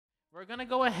We're gonna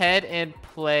go ahead and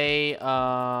play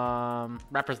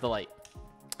Rapper's Delight.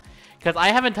 Because I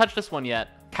haven't touched this one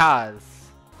yet. Cause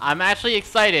I'm actually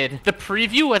excited. The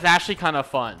preview was actually kind of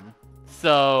fun.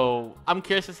 So I'm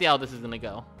curious to see how this is gonna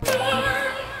go.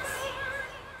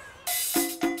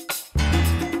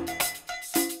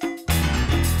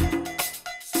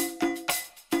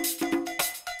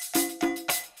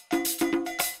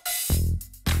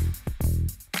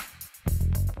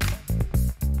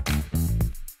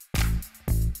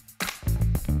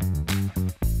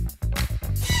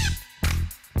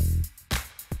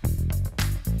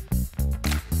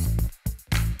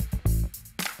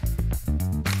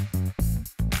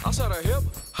 I said a hip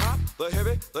hop, the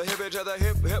hippie to the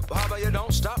hip hopper, you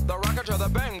don't stop. The rocker to the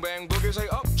bang bang boogie, say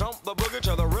up jump the boogie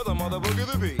to the rhythm of the boogie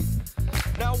the beat.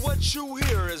 Now what you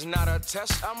hear is not a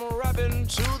test, I'm rapping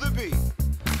to the beat.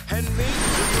 And me,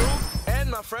 the groove, and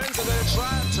my friends are gonna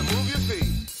try to move your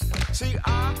feet. See,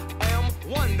 I am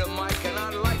Wonder Mike, and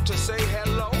I'd like to say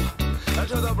hello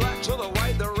to the black, to the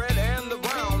white, the red, and the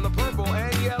brown, the purple,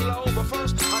 and yellow. But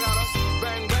first, I gotta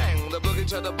bang bang the boogie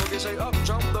to the boogie, say up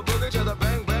jump the boogie to the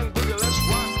bang bang.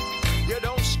 You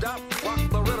don't stop, rock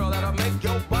the riddle that'll make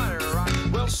your body rock.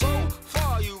 Well, so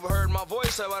far you've heard my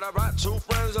voice, but I brought two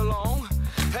friends along.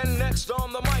 And next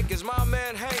on the mic is my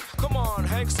man Hank. Come on,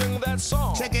 Hank, sing that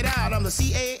song. Check it out, I'm the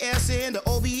CASN, the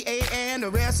OBA, and the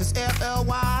rest is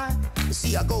FLY. You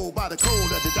see, I go by the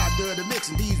code of the doctor of the mix,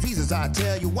 and these reasons I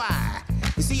tell you why.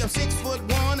 You see, I'm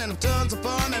 6'1", and I'm tons of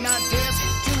fun, and I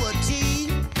dress to a T.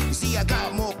 You see, I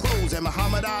got more clothes than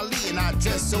Muhammad Ali, and I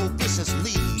dress so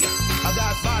viciously. I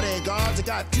got bodyguards, I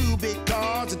got two big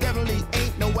cars, it definitely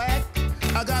ain't no whack.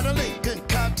 I got a Lincoln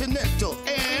Continental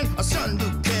and a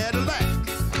sunroof Cadillac.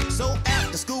 So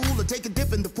after school, I take a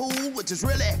dip in the pool, which is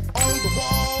really on the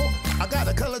wall. I got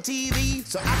a color TV,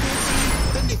 so I can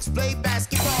see the Knicks play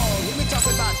basketball. Hear me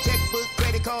talking about checkbook,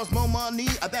 credit cards, more money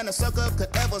than a sucker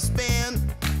could ever spend.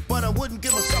 But I wouldn't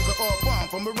give a sucker or a bum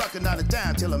from a rockin' out of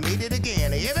town till I made it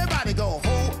again. Everybody go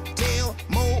hotel,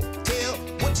 motel,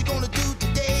 what you gonna do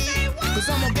today? Cause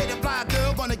I'm gonna get a fly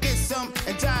girl, gonna get some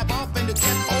and drive off in the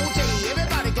F.O.J.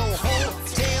 Everybody go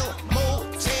hotel,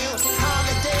 motel,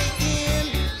 holiday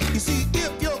inn. You see,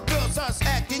 if your girl starts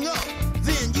acting up,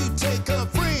 then you take her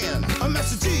friend. A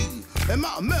Master G and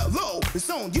my mellow, it's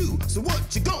on you, so what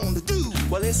you gonna do?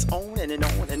 Well, it's on and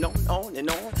on and on and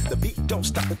on. The beat don't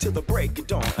stop until the break of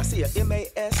dawn. I see a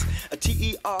M-A-S, a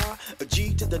T-E-R, a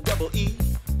G to the double E.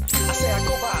 I say I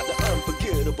go by the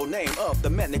unforgettable name of the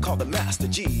man they call the Master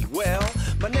G. Well,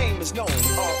 my name is known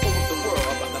all over the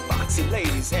world by the foxy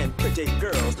ladies and pretty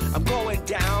girls. I'm going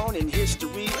down in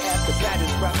history as the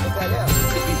baddest rapper that ever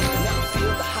could be. And now you feel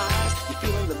the highs, you're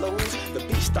feeling the lows. The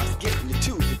beat starts getting you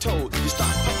to your toes. You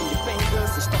start pumping your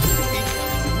fingers and start to beat.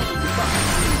 You're moving your body,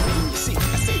 you're moving your seat.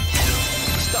 I say,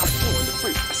 start doing the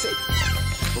freak. I say,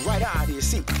 right out of your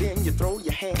seat, then you throw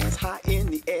your hands high in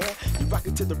the air. You rock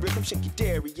it to the rhythm, shake your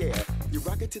derriere. You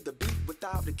rock it to the beat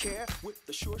without a care. With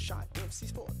the sure shot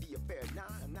MCs for the affair. Now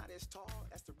I'm not as tall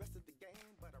as the rest of the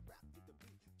game, but I rap to the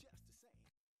beat just the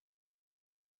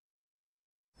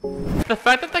same. The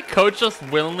fact that the coach just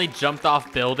willingly jumped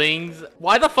off buildings.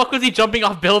 Why the fuck was he jumping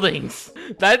off buildings?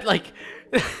 That, like,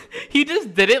 he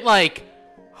just did it like,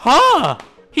 huh?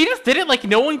 He just did it like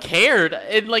no one cared.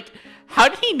 And, like, how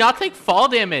did he not take fall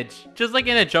damage? Just like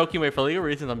in a joking way, for legal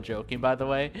reasons. I'm joking, by the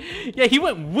way. Yeah, he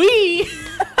went wee.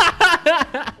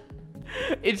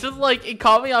 It's just like, it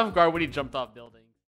caught me off guard when he jumped off building.